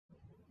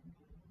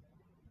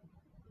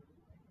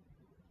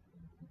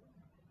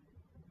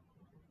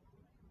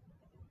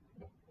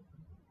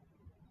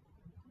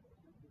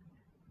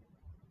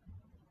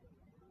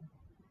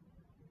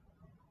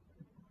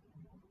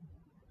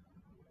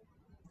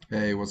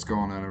Hey, what's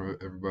going on,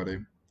 everybody?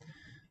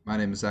 My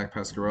name is Zach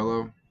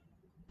Pasquarello.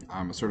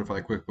 I'm a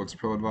certified QuickBooks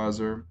Pro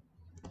Advisor,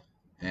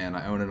 and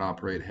I own and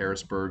operate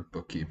Harrisburg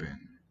Bookkeeping.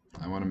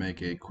 I want to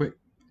make a quick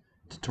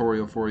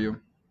tutorial for you,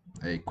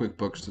 a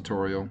QuickBooks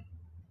tutorial,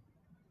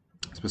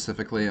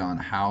 specifically on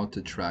how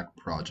to track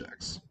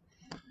projects.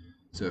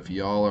 So if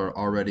y'all are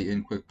already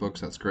in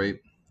QuickBooks, that's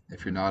great.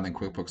 If you're not in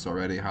QuickBooks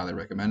already, I highly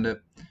recommend it.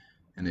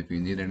 And if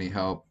you need any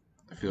help,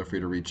 feel free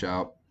to reach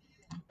out.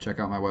 Check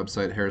out my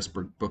website,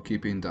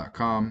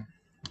 harrisburgbookkeeping.com,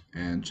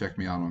 and check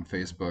me out on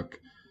Facebook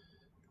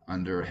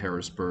under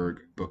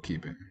Harrisburg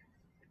Bookkeeping.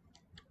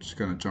 Just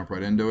going to jump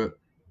right into it.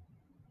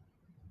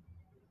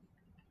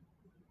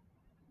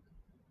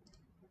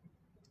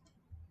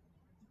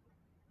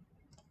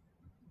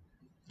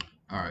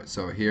 All right,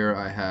 so here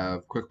I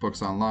have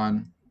QuickBooks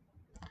Online.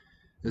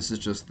 This is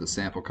just the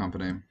sample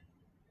company.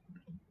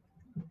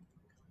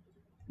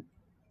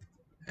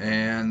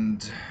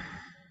 And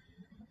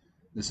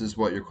this is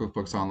what your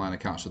QuickBooks Online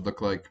account should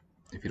look like.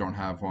 If you don't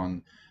have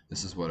one,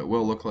 this is what it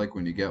will look like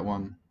when you get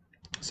one.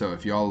 So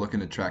if y'all are looking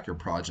to track your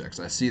projects,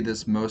 I see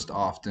this most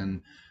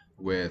often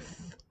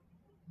with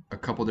a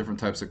couple different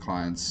types of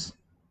clients.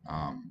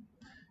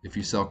 If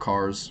you sell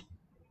cars,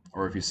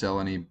 or if you sell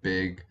any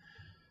big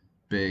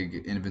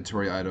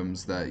inventory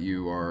items that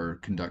you are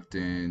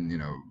conducting,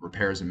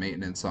 repairs and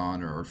maintenance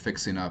on, or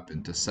fixing up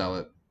and to sell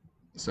it.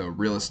 So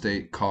real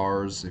estate,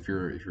 cars, if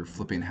you're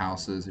flipping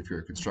houses, if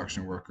you're a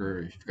construction worker,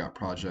 if you've got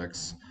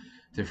projects,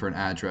 different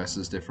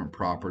addresses, different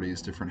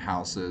properties, different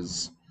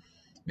houses.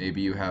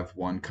 Maybe you have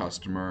one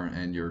customer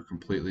and you're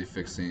completely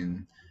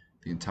fixing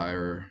their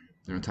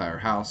entire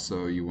house,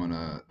 so you want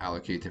to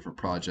allocate different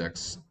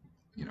projects,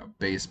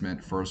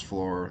 basement, first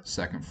floor,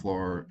 second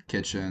floor,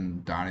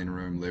 kitchen, dining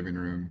room, living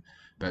room,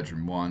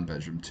 bedroom 1,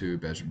 bedroom 2,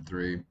 bedroom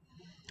 3.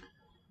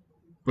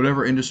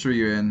 Whatever industry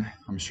you're in,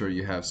 I'm sure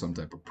you have some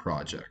type of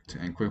project.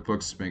 And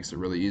QuickBooks makes it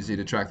really easy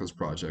to track those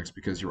projects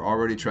because you're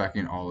already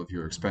tracking all of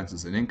your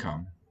expenses and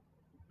income.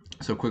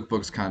 So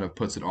QuickBooks kind of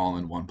puts it all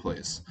in one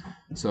place.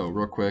 So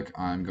real quick,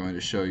 I'm going to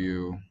show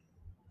you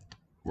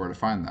where to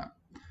find that.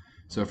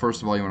 So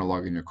first of all, you want to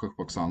log in your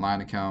QuickBooks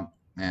Online account,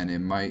 and it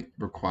might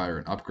require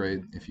an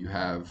upgrade. If you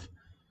have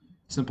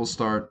Simple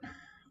Start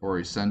or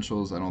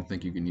Essentials, I don't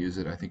think you can use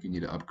it. I think you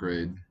need to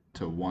upgrade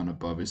to one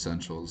above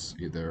Essentials,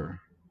 either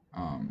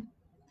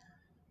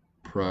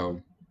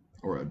Pro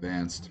or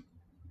Advanced.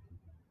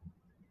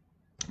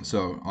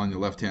 So on your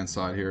left-hand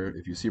side here,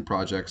 if you see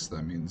projects,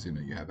 that means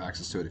you have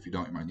access to it. If you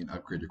don't, you might need to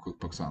upgrade your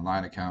QuickBooks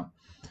Online account.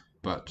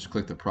 But just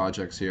click the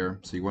projects here.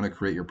 So you want to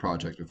create your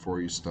project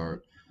before you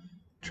start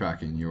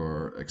tracking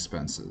your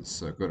expenses.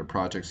 So go to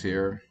projects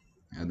here,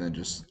 and then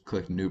just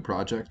click New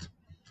Project.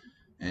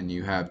 And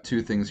you have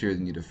two things here that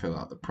you need to fill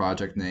out: the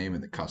project name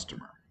and the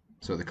customer.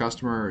 So the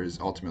customer is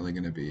ultimately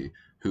going to be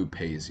who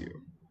pays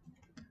you.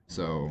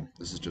 So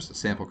this is just a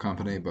sample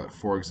company, but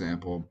for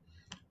example,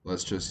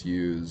 let's just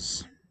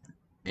use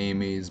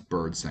Amy's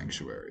Bird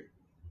Sanctuary.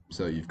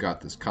 So you've got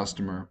this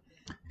customer,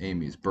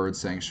 Amy's Bird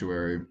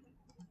Sanctuary,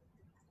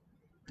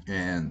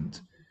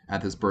 and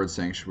at this bird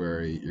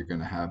sanctuary, you're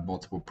going to have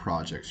multiple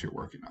projects you're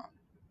working on.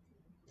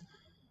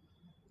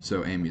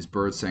 So Amy's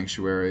Bird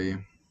Sanctuary,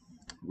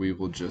 we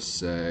will just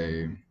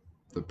say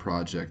the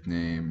project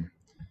name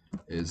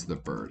is the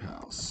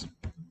birdhouse.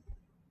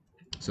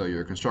 So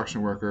you're a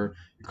construction worker,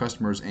 your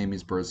customer is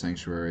Amy's Bird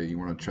Sanctuary, you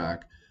want to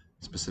track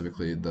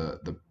specifically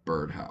the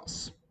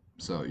birdhouse.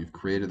 So you've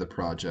created the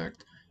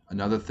project.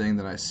 Another thing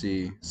that I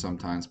see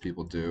sometimes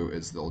people do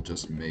is they'll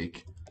just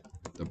make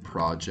the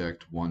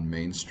project one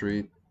Main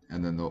Street,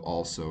 and then they'll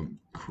also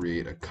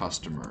create a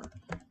customer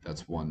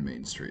that's one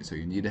Main Street. So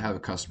you need to have a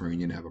customer, you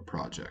need to have a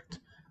project.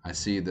 I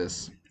see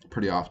this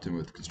pretty often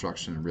with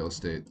construction and real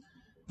estate,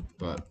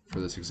 but for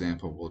this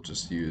example, we'll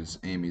just use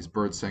Amy's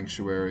Bird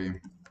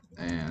Sanctuary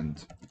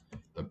and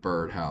the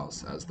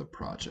birdhouse as the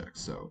project.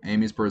 So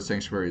Amy's Bird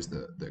Sanctuary is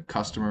the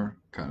customer,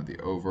 kind of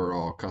the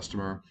overall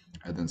customer,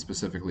 and then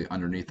specifically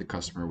underneath the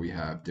customer we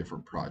have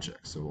different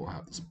projects. So we'll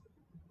have this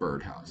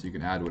birdhouse. You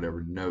can add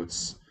whatever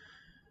notes,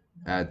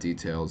 add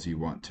details you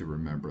want to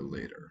remember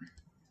later.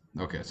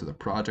 Okay, so the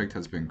project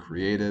has been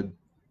created.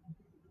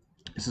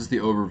 This is the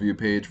overview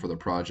page for the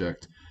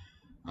project.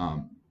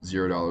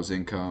 $0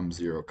 income,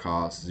 0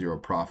 cost, 0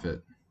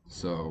 profit.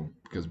 So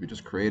because we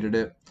just created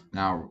it,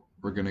 now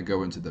we're going to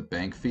go into the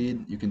bank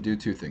feed. You can do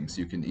two things.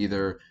 You can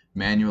either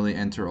manually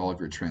enter all of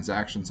your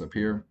transactions up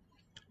here.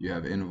 You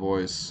have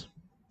invoice,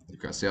 you've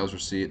got sales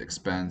receipt,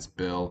 expense,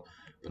 bill,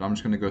 but I'm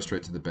just going to go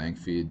straight to the bank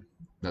feed.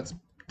 That's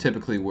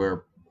typically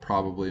where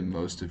probably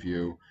most of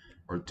you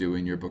are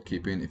doing your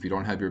bookkeeping. If you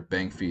don't have your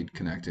bank feed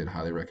connected,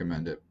 highly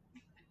recommend it.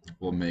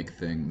 Will make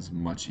things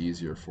much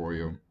easier for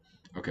you.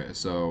 Okay,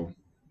 so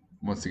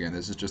once again,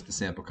 this is just the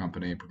sample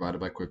company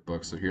provided by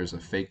QuickBooks. So here's a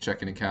fake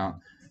checking account,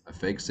 a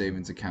fake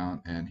savings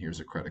account, and here's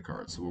a credit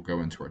card. So we'll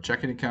go into our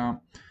checking account,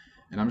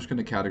 and I'm just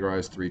going to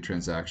categorize 3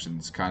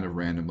 transactions kind of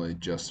randomly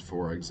just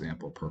for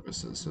example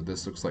purposes. So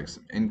this looks like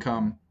some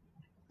income.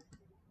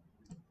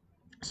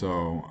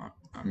 So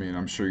I mean,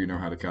 I'm sure you know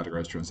how to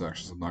categorize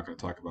transactions. I'm not going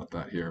to talk about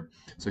that here.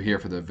 So here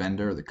for the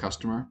vendor, the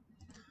customer,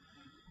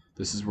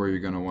 this is where you're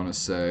going to want to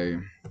say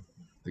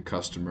the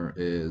customer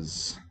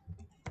is,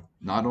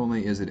 not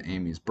only is it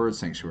Amy's Bird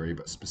Sanctuary,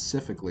 but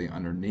specifically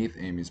underneath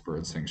Amy's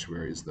Bird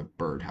Sanctuary is the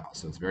birdhouse.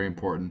 So it's very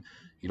important.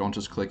 You don't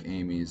just click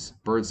Amy's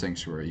Bird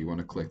Sanctuary. You want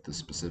to click the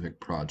specific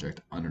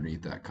project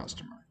underneath that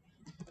customer.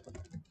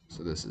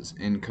 So this is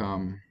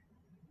income.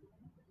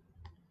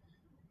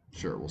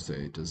 Sure, we'll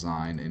say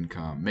design,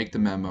 income, make the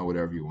memo,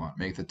 whatever you want,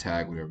 make the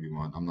tag, whatever you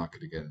want. I'm not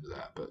going to get into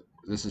that, but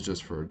this is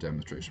just for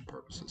demonstration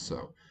purposes.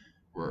 So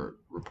we're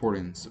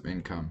reporting some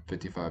income,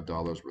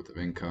 $55 worth of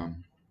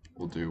income.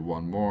 We'll do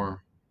one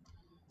more,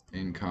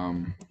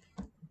 income,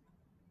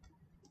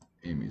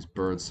 Amy's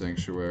Bird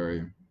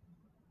Sanctuary,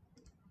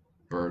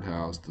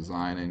 birdhouse,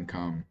 design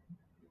income.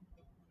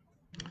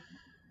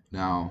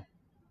 Now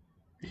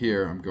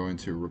here I'm going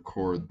to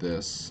record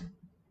this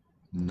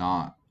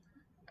not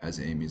as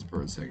Amy's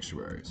Bird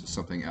Sanctuary, so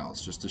something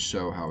else, just to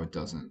show how it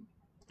doesn't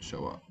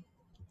show up.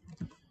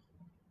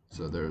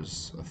 So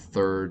there's a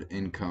third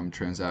income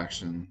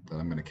transaction that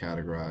I'm going to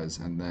categorize,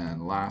 and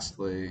then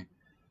lastly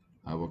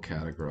I will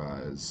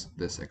categorize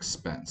this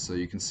expense. So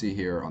you can see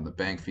here on the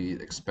bank feed,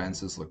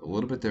 expenses look a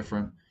little bit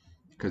different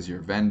because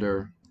your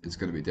vendor is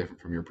going to be different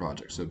from your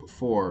project. So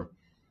before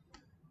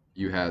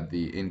you had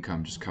the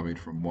income just coming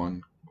from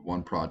one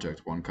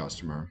project, one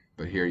customer,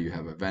 but here you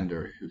have a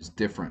vendor who's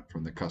different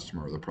from the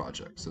customer or the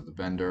project. So the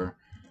vendor,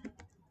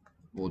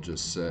 we'll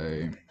just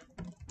say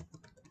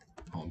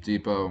Home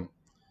Depot,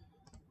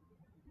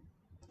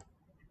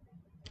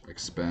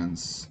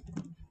 expense,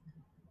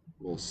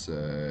 we'll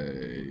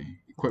say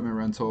equipment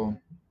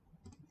rental,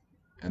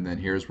 and then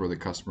here's where the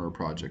customer or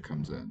project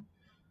comes in,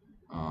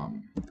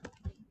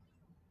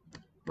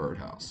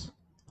 birdhouse.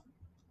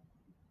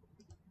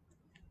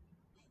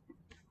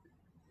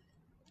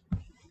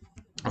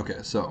 Okay,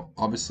 so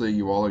obviously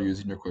you all are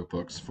using your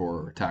QuickBooks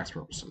for tax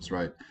purposes,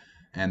 right?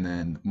 And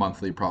then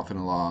monthly profit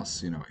and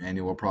loss,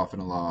 annual profit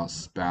and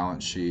loss,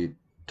 balance sheet,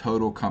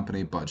 total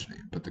company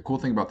budgeting. But the cool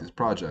thing about these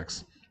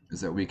projects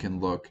is that we can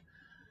look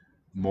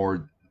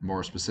more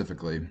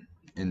specifically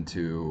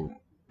into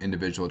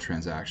individual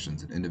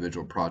transactions and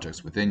individual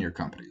projects within your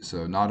company.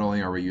 So not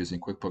only are we using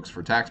QuickBooks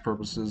for tax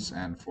purposes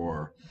and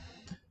for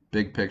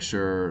big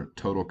picture,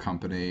 total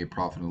company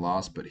profit and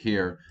loss, but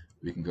here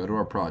we can go to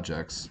our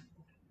projects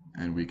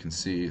and we can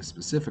see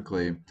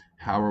specifically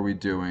how are we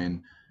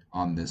doing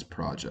on this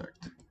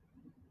project.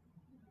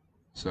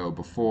 So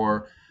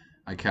before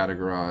I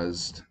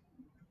categorized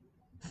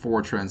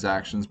 4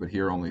 transactions, but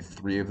here only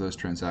 3 of those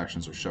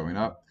transactions are showing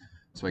up.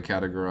 So I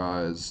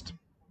categorized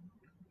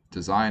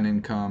design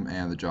income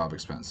and the job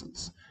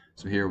expenses.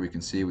 So here we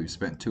can see we've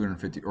spent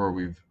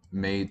we've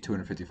made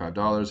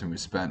 $255 and we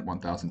spent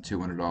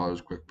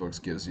 $1,200.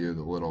 QuickBooks gives you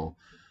the little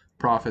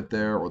profit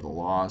there, or the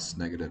loss,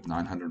 negative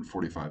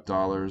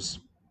 $945.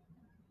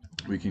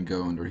 We can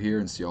go under here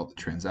and see all the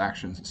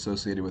transactions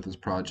associated with this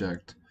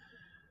project.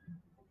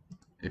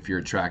 If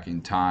you're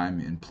tracking time,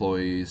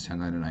 employees,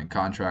 1099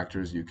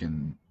 contractors, you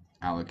can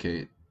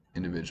allocate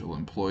individual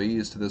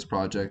employees to this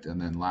project. And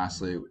then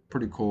lastly,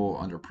 pretty cool,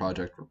 under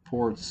project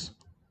reports,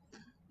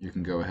 you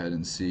can go ahead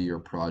and see your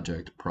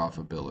project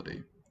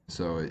profitability.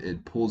 So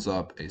it pulls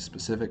up a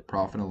specific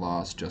profit and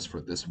loss just for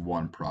this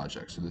one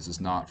project. So this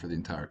is not for the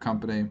entire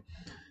company.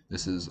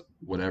 This is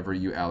whatever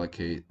you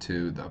allocate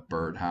to the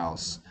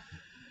birdhouse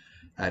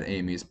at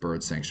Amy's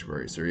Bird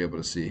Sanctuary. So you're able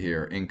to see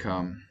here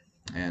income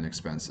and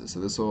expenses.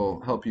 So this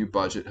will help you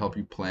budget, help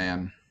you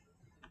plan,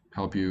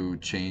 help you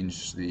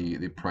change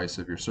the price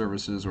of your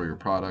services or your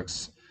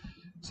products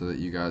so that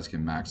you guys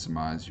can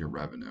maximize your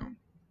revenue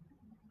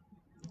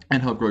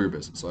and help grow your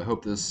business. So I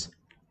hope this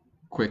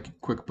quick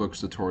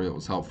QuickBooks tutorial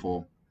was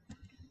helpful.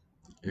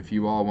 If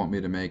you all want me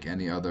to make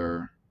any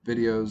other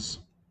videos,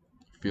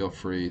 feel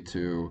free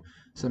to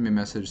send me a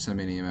message, send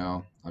me an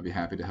email. I'll be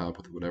happy to help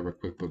with whatever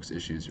QuickBooks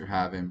issues you're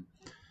having.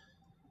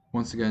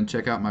 Once again,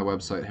 check out my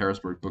website,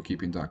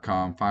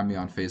 harrisburgbookkeeping.com. Find me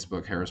on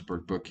Facebook,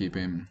 Harrisburg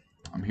Bookkeeping.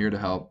 I'm here to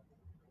help,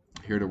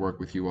 here to work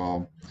with you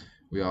all.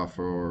 We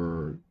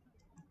offer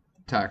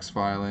tax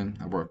filing.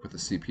 I work with a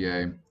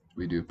CPA.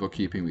 We do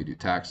bookkeeping, we do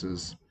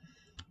taxes,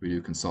 we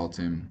do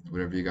consulting.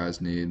 Whatever you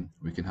guys need,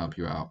 we can help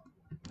you out.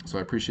 So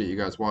I appreciate you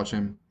guys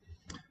watching.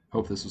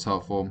 Hope this was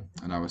helpful,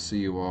 and I will see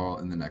you all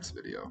in the next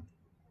video.